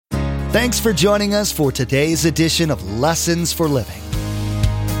Thanks for joining us for today's edition of Lessons for Living.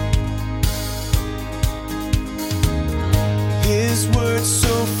 His word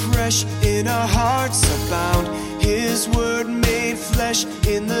so fresh in our hearts abound. His word made flesh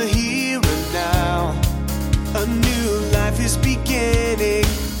in the here and now. A new life is beginning.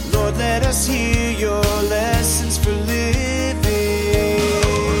 Lord, let us hear your lessons for living.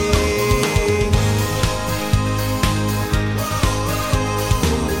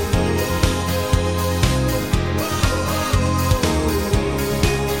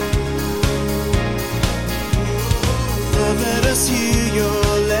 Lord, let us hear your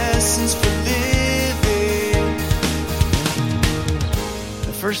lessons for living.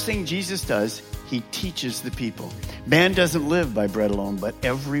 The first thing Jesus does, he teaches the people. Man doesn't live by bread alone, but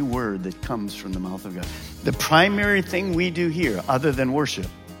every word that comes from the mouth of God. The primary thing we do here, other than worship,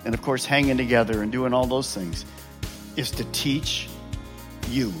 and of course hanging together and doing all those things, is to teach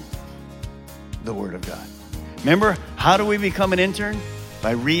you the Word of God. Remember, how do we become an intern?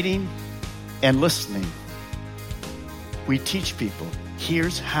 By reading and listening. We teach people,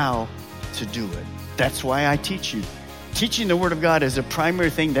 here's how to do it. That's why I teach you. Teaching the Word of God is a primary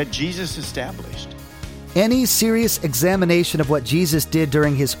thing that Jesus established. Any serious examination of what Jesus did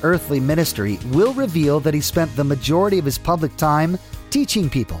during his earthly ministry will reveal that he spent the majority of his public time teaching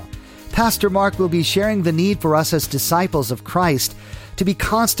people. Pastor Mark will be sharing the need for us as disciples of Christ to be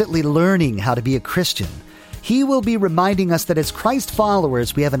constantly learning how to be a Christian. He will be reminding us that as Christ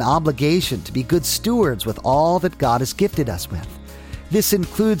followers, we have an obligation to be good stewards with all that God has gifted us with. This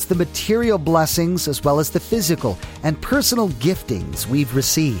includes the material blessings as well as the physical and personal giftings we've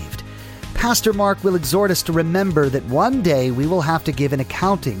received. Pastor Mark will exhort us to remember that one day we will have to give an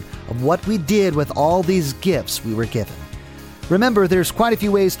accounting of what we did with all these gifts we were given. Remember, there's quite a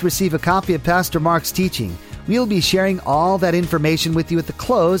few ways to receive a copy of Pastor Mark's teaching. We'll be sharing all that information with you at the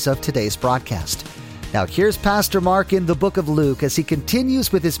close of today's broadcast. Now here's Pastor Mark in the book of Luke as he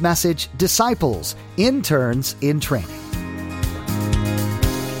continues with his message, Disciples, Interns in Training.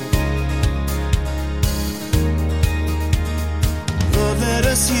 Lord, let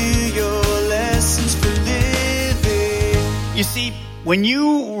us hear your lessons for living. You see, when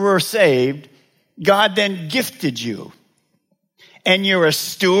you were saved, God then gifted you. And you're a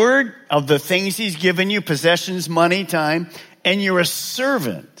steward of the things he's given you, possessions, money, time, and you're a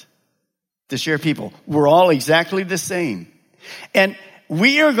servant to share people. We're all exactly the same. And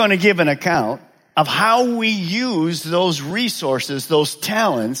we are going to give an account of how we use those resources, those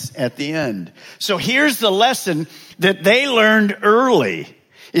talents at the end. So here's the lesson that they learned early.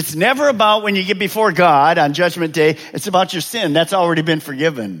 It's never about when you get before God on Judgment Day. It's about your sin. That's already been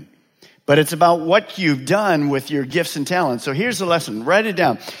forgiven. But it's about what you've done with your gifts and talents. So here's the lesson. Write it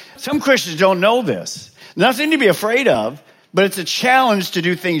down. Some Christians don't know this. Nothing to be afraid of, but it's a challenge to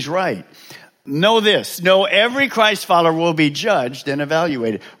do things right. Know this. Know every Christ follower will be judged and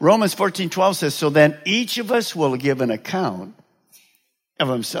evaluated. Romans 14:12 says, so then each of us will give an account of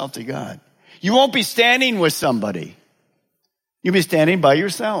himself to God. You won't be standing with somebody. You'll be standing by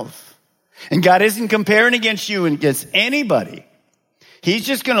yourself. And God isn't comparing against you and against anybody. He's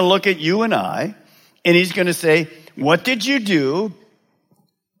just going to look at you and I, and he's going to say, what did you do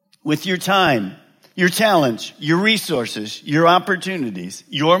with your time, your talents, your resources, your opportunities,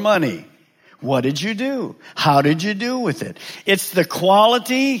 your money? What did you do? How did you do with it? It's the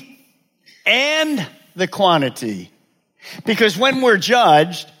quality and the quantity. Because when we're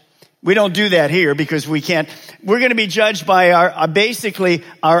judged, we don't do that here because we can't. We're going to be judged by basically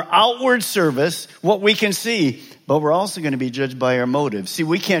our outward service, what we can see. But we're also going to be judged by our motives. See,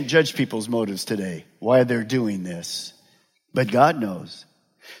 we can't judge people's motives today, why they're doing this. But God knows.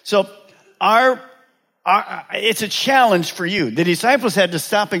 So it's a challenge for you. The disciples had to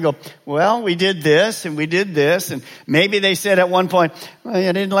stop and go, well, we did this and we did this. And maybe they said at one point, well,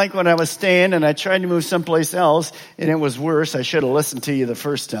 I didn't like when I was staying and I tried to move someplace else and it was worse. I should have listened to you the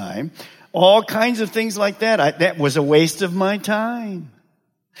first time. All kinds of things like that. That was a waste of my time.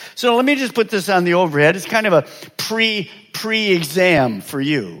 So let me just put this on the overhead. It's kind of a pre-exam for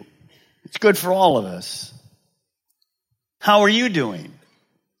you. It's good for all of us. How are you doing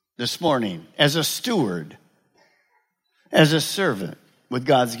this morning as a steward, as a servant with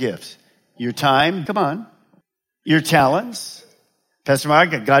God's gifts? Your time, come on. Your talents. Pastor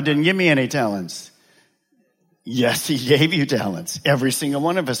Mark, God didn't give me any talents. Yes, he gave you talents. Every single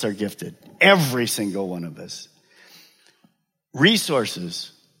one of us are gifted. Every single one of us.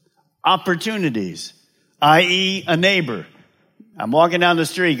 Resources. Opportunities, i.e. a neighbor. I'm walking down the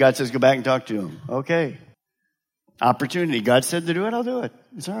street. God says, go back and talk to him. Okay. Opportunity. God said to do it. I'll do it.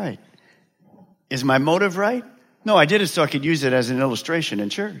 It's all right. Is my motive right? No, I did it so I could use it as an illustration in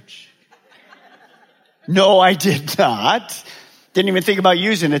church. No, I did not. Didn't even think about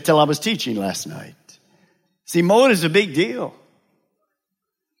using it till I was teaching last night. See, motive is a big deal.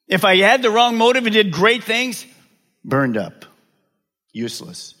 If I had the wrong motive and did great things, burned up,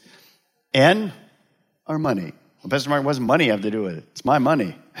 useless. And our money. Well, Pastor Mark, it wasn't money I have to do with it. It's my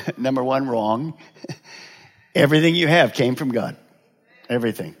money. Number one, wrong. Everything you have came from God.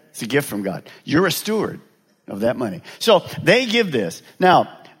 Everything. It's a gift from God. You're a steward of that money. So they give this.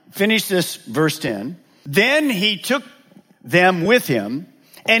 Now, finish this verse 10. Then he took them with him,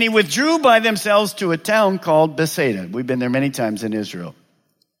 and he withdrew by themselves to a town called Bethsaida. We've been there many times in Israel.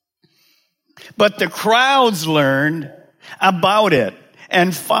 But the crowds learned about it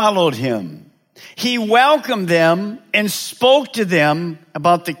and followed him. He welcomed them and spoke to them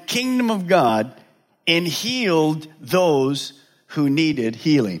about the kingdom of God and healed those who needed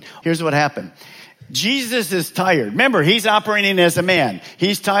healing. Here's what happened. Jesus is tired. Remember, he's operating as a man.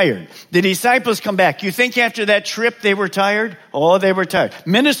 He's tired. The disciples come back. You think after that trip they were tired? Oh, they were tired.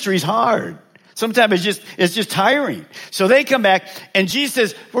 Ministry's hard. Sometimes it's just tiring. So they come back and Jesus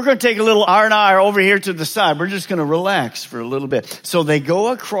says, we're going to take a little R&R over here to the side. We're just going to relax for a little bit. So they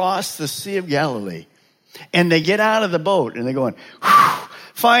go across the Sea of Galilee and they get out of the boat and they're going, whew,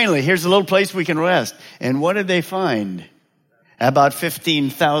 finally, here's a little place we can rest. And what did they find? About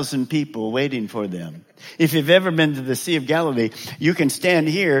 15,000 people waiting for them. If you've ever been to the Sea of Galilee, you can stand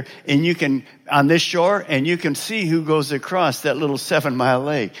here and you can, on this shore, and you can see who goes across that little 7-mile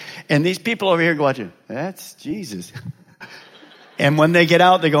lake. And these people over here go watching, that's Jesus. And when they get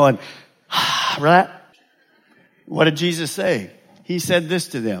out, they're going, right? What did Jesus say? He said this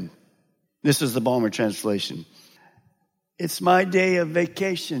to them. This is the Balmer translation. It's my day of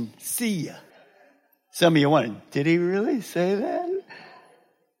vacation. See ya. Some of you wondered, did he really say that?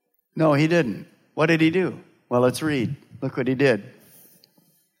 No, he didn't. What did he do? Well, let's read. Look what he did.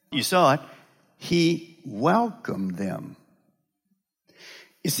 You saw it. He welcomed them.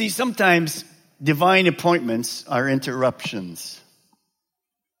 You see, sometimes divine appointments are interruptions.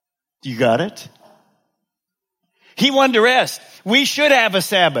 You got it? He wanted to rest. We should have a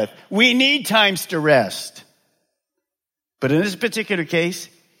Sabbath. We need times to rest. But in this particular case,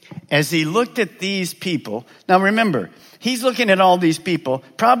 as he looked at these people, now remember, he's looking at all these people,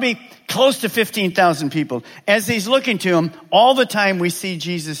 probably close to 15,000 people. As he's looking to them, all the time we see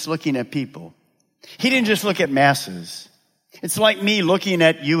Jesus looking at people. He didn't just look at masses. It's like me looking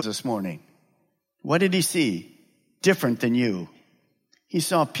at you this morning. What did he see? Different than you. He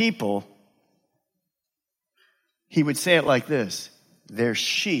saw people. He would say it like this. They're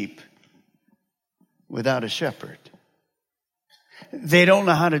sheep without a shepherd. They don't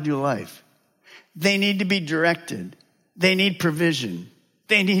know how to do life. They need to be directed. They need provision.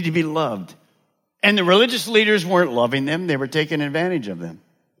 They need to be loved. And the religious leaders weren't loving them. They were taking advantage of them.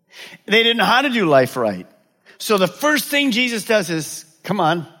 They didn't know how to do life right. So the first thing Jesus does is, come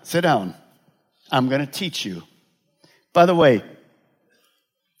on, sit down. I'm going to teach you. By the way,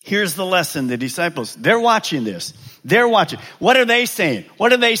 here's the lesson. The disciples, they're watching this. They're watching. What are they saying?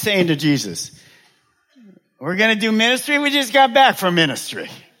 What are they saying to Jesus? We're going to do ministry. We just got back from ministry.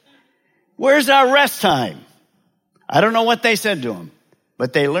 Where's our rest time? I don't know what they said to him,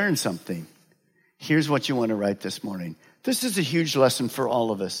 but they learned something. Here's what you want to write this morning. This is a huge lesson for all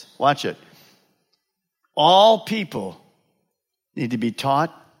of us. Watch it. All people need to be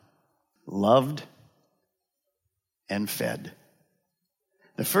taught, loved, and fed.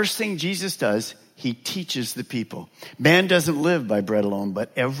 The first thing Jesus does, he teaches the people. Man doesn't live by bread alone,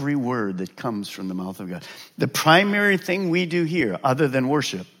 but every word that comes from the mouth of God. The primary thing we do here, other than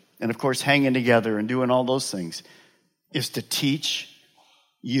worship, and of course hanging together and doing all those things, is to teach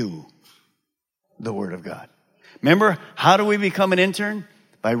you the Word of God. Remember, how do we become an intern?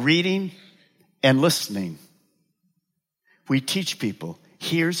 By reading and listening. We teach people,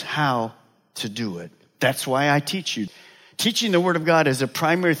 here's how to do it. That's why I teach you. Teaching the Word of God is a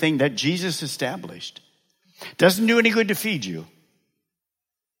primary thing that Jesus established. Doesn't do any good to feed you.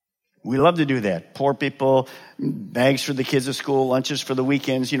 We love to do that. Poor people, bags for the kids at school, lunches for the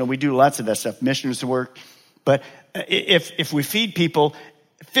weekends. You know, we do lots of that stuff, missions work. But if we feed people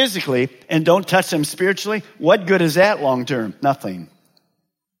physically and don't touch them spiritually, what good is that long term? Nothing.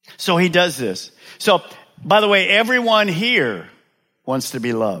 So he does this. So, by the way, everyone here wants to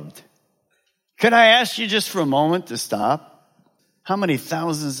be loved. Can I ask you just for a moment to stop? How many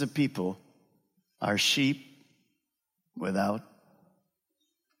thousands of people are sheep without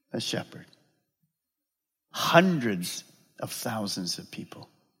a shepherd? Hundreds of thousands of people.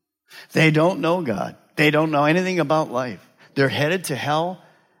 They don't know God. They don't know anything about life. They're headed to hell.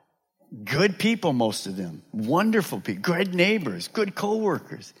 Good people, most of them. Wonderful people. Good neighbors. Good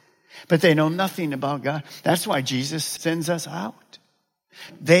co-workers. But they know nothing about God. That's why Jesus sends us out.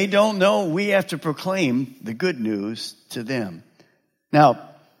 They don't know we have to proclaim the good news to them. Now,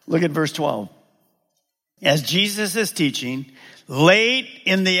 look at verse 12. As Jesus is teaching, late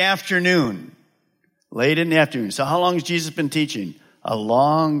in the afternoon. Late in the afternoon. So how long has Jesus been teaching? A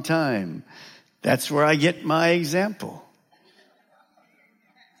long time. That's where I get my example.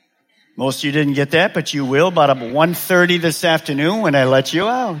 Most of you didn't get that, but you will about 1:30 this afternoon when I let you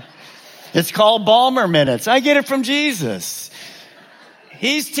out. It's called Balmer minutes. I get it from Jesus.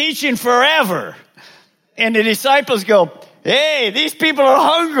 He's teaching forever. And the disciples go, hey, these people are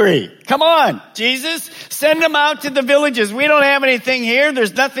hungry. Come on, Jesus, send them out to the villages. We don't have anything here.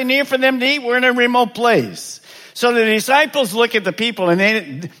 There's nothing here for them to eat. We're in a remote place. So the disciples look at the people and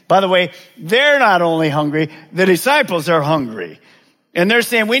they, by the way, they're not only hungry, the disciples are hungry. And they're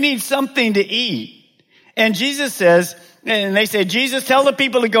saying, we need something to eat. And Jesus says, and they say, Jesus, tell the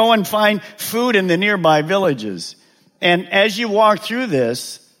people to go and find food in the nearby villages. And as you walk through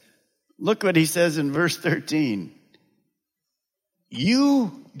this, look what he says in verse 13.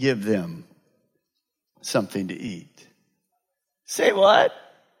 You give them something to eat. Say what?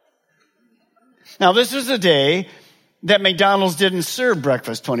 Now, this was a day that McDonald's didn't serve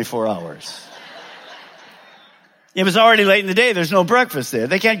breakfast 24 hours. It was already late in the day. There's no breakfast there.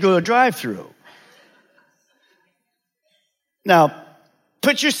 They can't go to a drive-through. Now,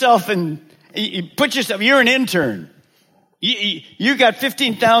 you're an intern. You got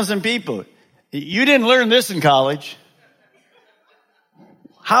 15,000 people. You didn't learn this in college.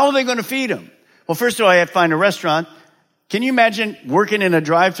 How are they going to feed them? Well, first of all, I had to find a restaurant. Can you imagine working in a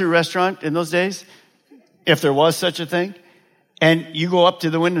drive-through restaurant in those days? If there was such a thing. And you go up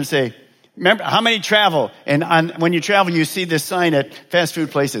to the window and say, remember, how many travel? And when you travel, you see this sign at fast food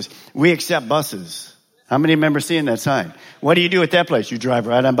places. We accept buses. How many remember seeing that sign? What do you do at that place? You drive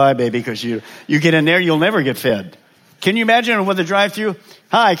right on by, baby, because you get in there, you'll never get fed. Can you imagine with a drive-through?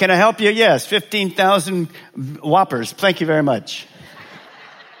 Hi, can I help you? Yes, 15,000 Whoppers. Thank you very much.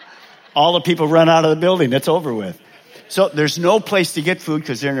 All the people run out of the building. It's over with. So there's no place to get food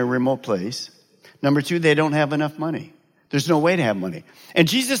because they're in a remote place. Number two, they don't have enough money. There's no way to have money. And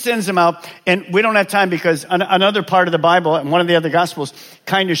Jesus sends them out, and we don't have time because another part of the Bible and one of the other Gospels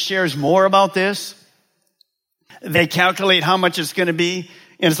kind of shares more about this. They calculate how much it's going to be,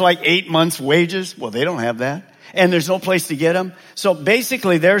 and it's like 8 months' wages. Well, they don't have that. And there's no place to get them. So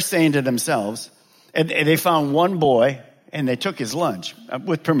basically, they're saying to themselves, and they found one boy, and they took his lunch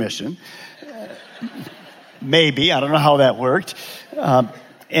with permission. Maybe. I don't know how that worked.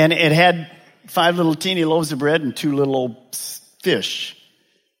 And it had 5 little teeny loaves of bread and 2 little old fish.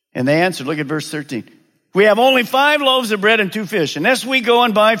 And they answered, look at verse 13. We have only 5 loaves of bread and 2 fish, unless we go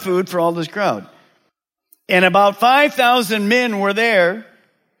and buy food for all this crowd. And about 5,000 men were there.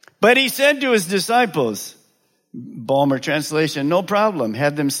 But he said to his disciples, Balmer translation, no problem.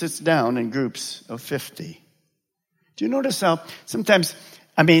 Had them sit down in groups of 50. Do you notice how sometimes,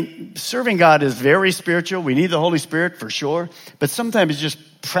 serving God is very spiritual. We need the Holy Spirit for sure. But sometimes it's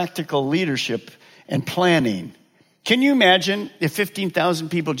just practical leadership and planning. Can you imagine if 15,000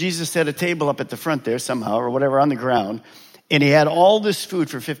 people, Jesus set a table up at the front there somehow or whatever on the ground, and he had all this food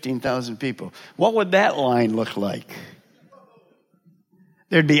for 15,000 people. What would that line look like?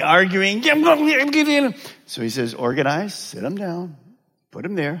 There'd be arguing. So he says, organize, sit them down, put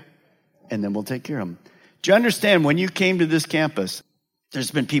them there, and then we'll take care of them. Do you understand when you came to this campus,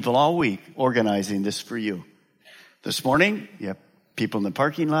 there's been people all week organizing this for you. This morning, you have people in the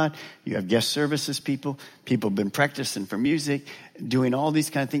parking lot, you have guest services people have been practicing for music, doing all these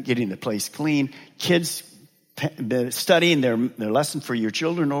kind of things, getting the place clean, kids studying their lesson for your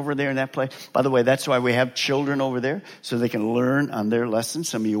children over there in that place. By the way, that's why we have children over there, so they can learn on their lessons.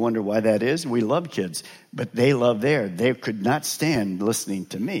 Some of you wonder why that is. We love kids, but they love theirs. They could not stand listening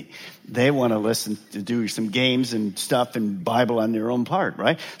to me. They want to listen to do some games and stuff and Bible on their own part,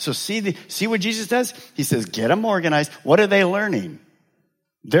 right? So see what Jesus does? He says, get them organized. What are they learning?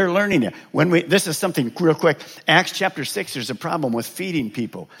 They're learning it. This is something real quick. Acts chapter 6, there's a problem with feeding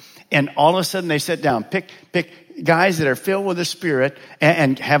people. And all of a sudden they sit down, pick guys that are filled with the Spirit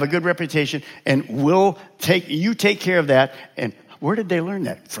and have a good reputation, and you take care of that. And where did they learn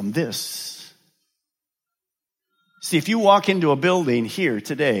that? From this. See, if you walk into a building here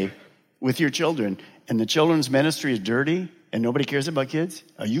today with your children and the children's ministry is dirty and nobody cares about kids,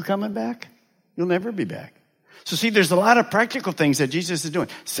 are you coming back? You'll never be back. So see, there's a lot of practical things that Jesus is doing.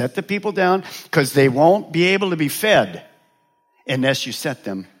 Set the people down because they won't be able to be fed unless you set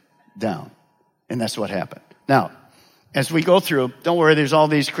them down. And that's what happened. Now, as we go through, don't worry, there's all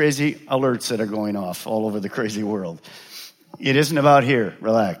these crazy alerts that are going off all over the crazy world. It isn't about here.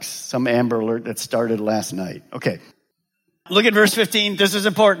 Relax. Some Amber Alert that started last night. Okay. Look at verse 15. This is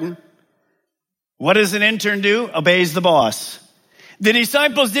important. What does an intern do? Obeys the boss. The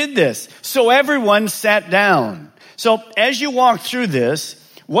disciples did this. So everyone sat down. So as you walk through this,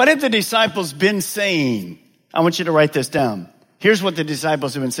 what have the disciples been saying? I want you to write this down. Here's what the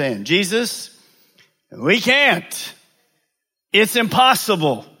disciples have been saying. Jesus, we can't. It's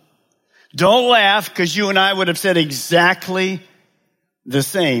impossible. Don't laugh, because you and I would have said exactly the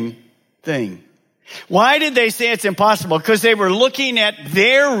same thing. Why did they say it's impossible? Because they were looking at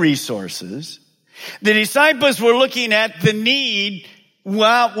their resources. The disciples were looking at the need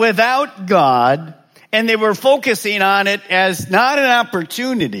without God, and they were focusing on it as not an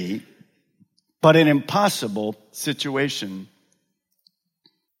opportunity, but an impossible situation.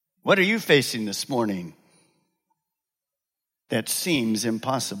 What are you facing this morning that seems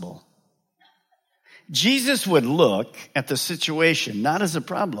impossible? Jesus would look at the situation not as a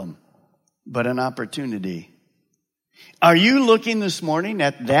problem, but an opportunity. Are you looking this morning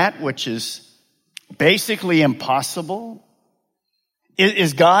at that which is basically impossible?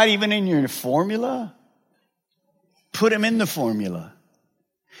 Is God even in your formula? Put him in the formula.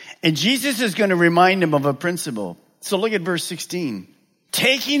 And Jesus is going to remind him of a principle. So look at verse 16.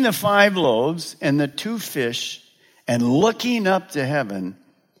 Taking the 5 loaves and the 2 fish and looking up to heaven,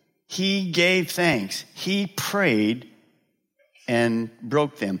 he gave thanks. He prayed and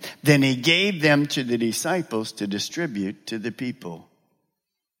broke them. Then he gave them to the disciples to distribute to the people.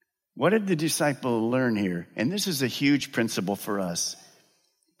 What did the disciple learn here? And this is a huge principle for us.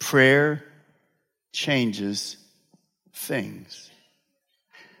 Prayer changes things.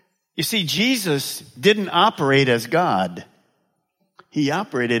 You see, Jesus didn't operate as God. He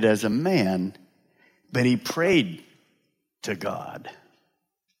operated as a man, but he prayed to God.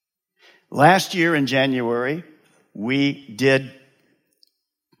 Last year in January, we did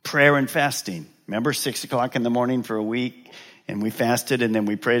prayer and fasting. Remember, 6 o'clock in the morning for a week, and we fasted, and then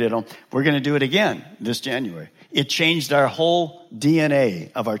we prayed at home. We're going to do it again this January. It changed our whole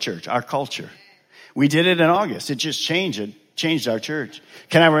DNA of our church, our culture. We did it in August. It just changed our church.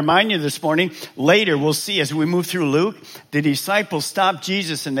 Can I remind you this morning, later we'll see as we move through Luke, the disciples stop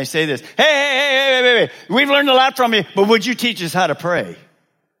Jesus and they say this, hey, we've learned a lot from you, but would you teach us how to pray?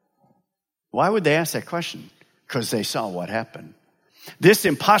 Why would they ask that question? Because they saw what happened. This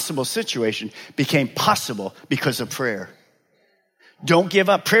impossible situation became possible because of prayer. Don't give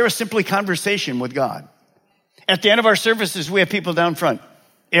up. Prayer is simply conversation with God. At the end of our services, we have people down front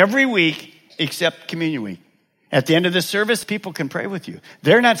every week except Communion Week. At the end of the service, people can pray with you.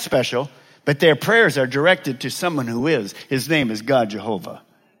 They're not special, but their prayers are directed to someone who is. His name is God Jehovah.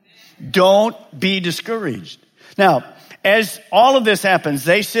 Don't be discouraged. Now, as all of this happens,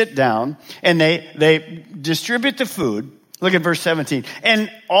 they sit down and they distribute the food. Look at verse 17.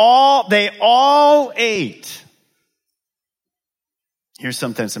 And they all ate. Here's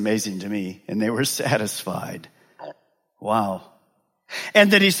something that's amazing to me. And they were satisfied. Wow.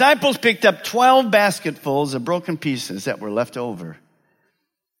 And the disciples picked up 12 basketfuls of broken pieces that were left over.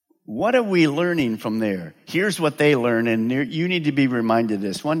 What are we learning from there? Here's what they learned, and you need to be reminded of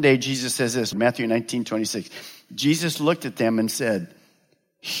this. One day, Jesus says this, Matthew 19:26. Jesus looked at them and said,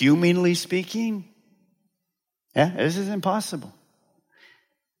 humanly speaking, this is impossible.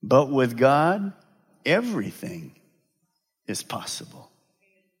 But with God, everything is possible.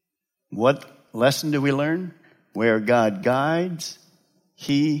 What lesson do we learn? Where God guides,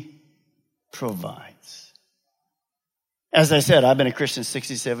 he provides. As I said, I've been a Christian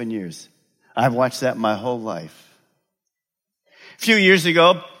 67 years. I've watched that my whole life. A few years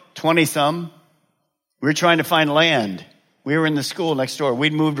ago, 20-some, we were trying to find land. We were in the school next door.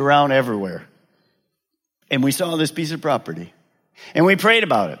 We'd moved around everywhere. And we saw this piece of property. And we prayed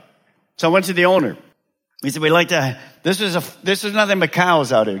about it. So I went to the owner. We said, we'd like to, this is nothing but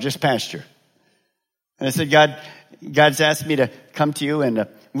cows out here, just pasture. And I said, God's asked me to come to you, and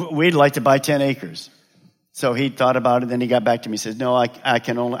we'd like to buy 10 acres. So he thought about it, then he got back to me and said, no, I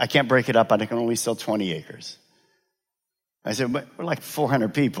can't break it up, I can only sell 20 acres. I said, but we're like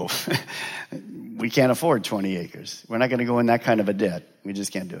 400 people. We can't afford 20 acres. We're not going to go in that kind of a debt. We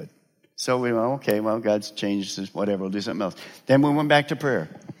just can't do it. So we went, okay, well, God's changed this, whatever, we'll do something else. Then we went back to prayer.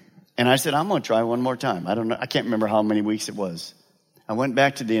 And I said, I'm going to try one more time. I don't know, I can't remember how many weeks it was. I went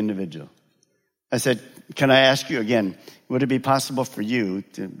back to the individual. I said, can I ask you again, would it be possible for you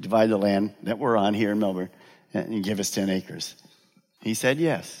to divide the land that we're on here in Melbourne and give us 10 acres? He said,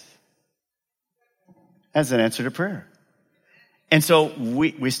 yes. That's an answer to prayer. And so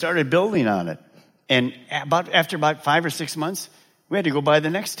we started building on it. And after about 5 or 6 months, we had to go buy the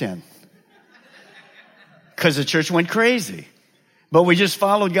next 10. because the church went crazy. But we just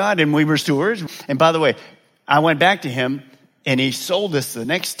followed God and we were stewards. And by the way, I went back to him and he sold us the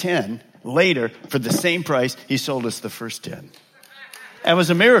next 10 later for the same price he sold us the first 10. That was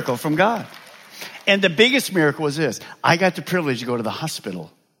a miracle from God. And the biggest miracle was this. I got the privilege to go to the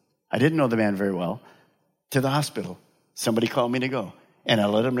hospital. I didn't know the man very well. To the hospital. Somebody called me to go. And I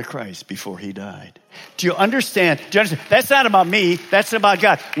led him to Christ before he died. Do you understand? That's not about me. That's about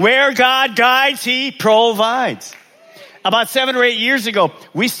God. Where God guides, he provides. About 7 or 8 years ago,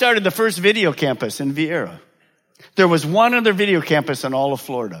 we started the first video campus in Vieira. There was one other video campus in all of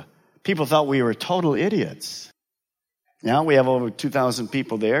Florida. People thought we were total idiots. Now we have over 2,000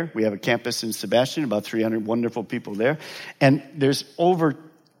 people there. We have a campus in Sebastian, about 300 wonderful people there. And there's over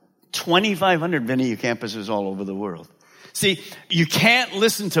 2,500 video campuses all over the world. See, you can't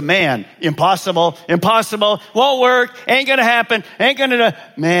listen to man. Impossible, won't work, ain't gonna happen, ain't gonna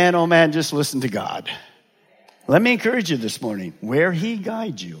do. Man, oh man, just listen to God. Let me encourage you this morning. Where he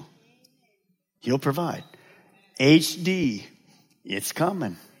guides you, he'll provide. HD, it's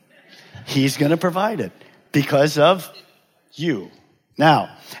coming. He's gonna provide it because of you.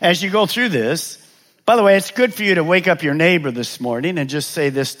 Now, as you go through this, by the way, it's good for you to wake up your neighbor this morning and just say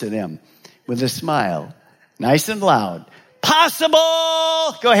this to them with a smile, nice and loud.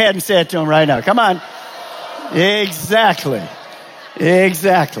 Possible! Go ahead and say it to him right now. Come on. Exactly.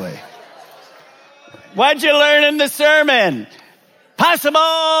 What'd you learn in the sermon?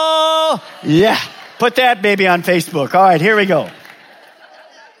 Possible! Yeah. Put that baby on Facebook. All right, here we go.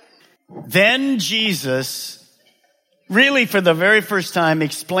 Then Jesus, really for the very first time,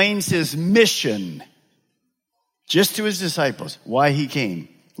 explains his mission just to his disciples, why he came.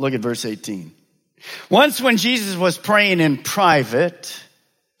 Look at verse 18. Once when Jesus was praying in private,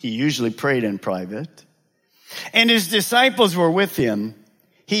 he usually prayed in private, and his disciples were with him,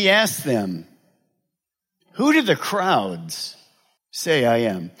 he asked them, who do the crowds say I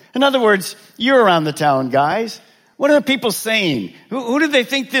am? In other words, you're around the town, guys. What are the people saying? Who do they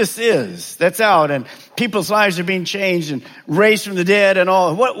think this is that's out and people's lives are being changed and raised from the dead and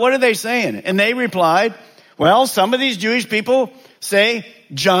all? What are they saying? And they replied, well, some of these Jewish people say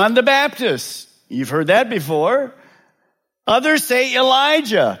John the Baptist. You've heard that before. Others say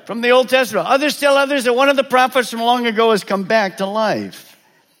Elijah from the Old Testament. Others tell others that one of the prophets from long ago has come back to life.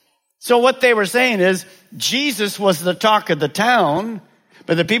 So what they were saying is Jesus was the talk of the town,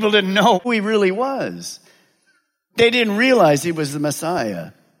 but the people didn't know who he really was. They didn't realize he was the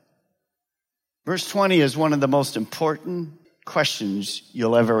Messiah. Verse 20 is one of the most important questions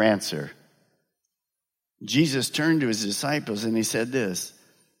you'll ever answer. Jesus turned to his disciples and he said this,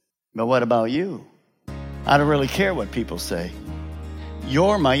 but what about you? I don't really care what people say.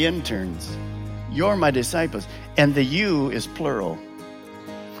 You're my interns. You're my disciples. And the you is plural.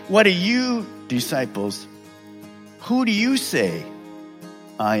 What are you, disciples? Who do you say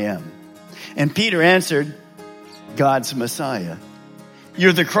I am? And Peter answered, God's Messiah.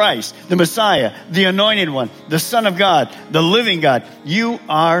 You're the Christ, the Messiah, the anointed one, the Son of God, the living God. You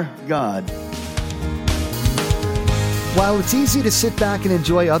are God. While it's easy to sit back and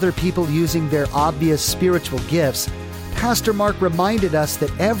enjoy other people using their obvious spiritual gifts, Pastor Mark reminded us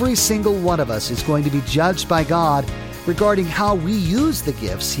that every single one of us is going to be judged by God regarding how we use the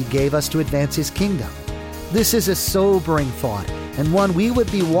gifts he gave us to advance his kingdom. This is a sobering thought and one we would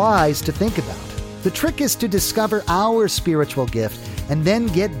be wise to think about. The trick is to discover our spiritual gift and then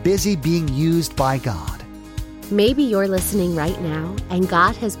get busy being used by God. Maybe you're listening right now and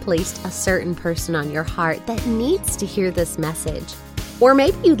God has placed a certain person on your heart that needs to hear this message. Or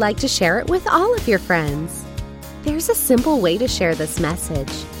maybe you'd like to share it with all of your friends. There's a simple way to share this message.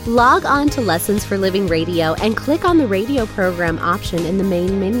 Log on to Lessons for Living Radio and click on the radio program option in the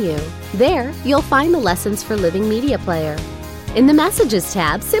main menu. There, you'll find the Lessons for Living media player. In the Messages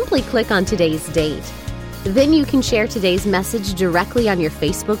tab, simply click on today's date. Then you can share today's message directly on your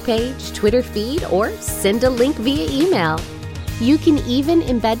Facebook page, Twitter feed, or send a link via email. You can even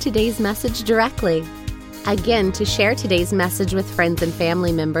embed today's message directly. Again, to share today's message with friends and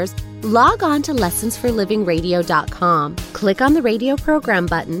family members, log on to lessonsforlivingradio.com. Click on the radio program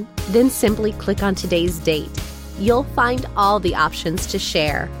button, then simply click on today's date. You'll find all the options to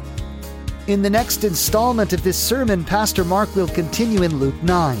share. In the next installment of this sermon, Pastor Mark will continue in Luke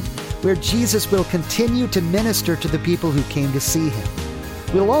 9, where Jesus will continue to minister to the people who came to see him.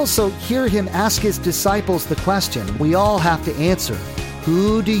 We'll also hear him ask his disciples the question we all have to answer,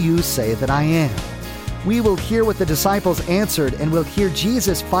 who do you say that I am? We will hear what the disciples answered, and we'll hear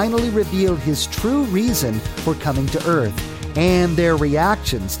Jesus finally reveal his true reason for coming to earth and their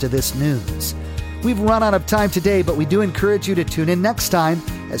reactions to this news. We've run out of time today, but we do encourage you to tune in next time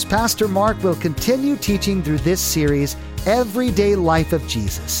as Pastor Mark will continue teaching through this series, Everyday Life of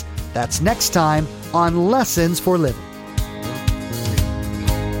Jesus. That's next time on Lessons for Living.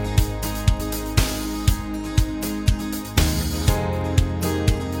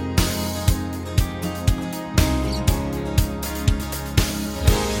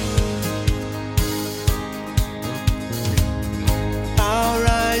 Our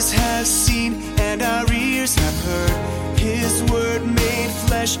eyes have seen and our ears have heard His word made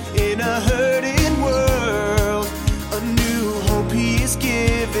flesh in a hurting world. A new hope He is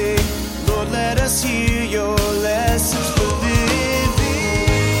giving.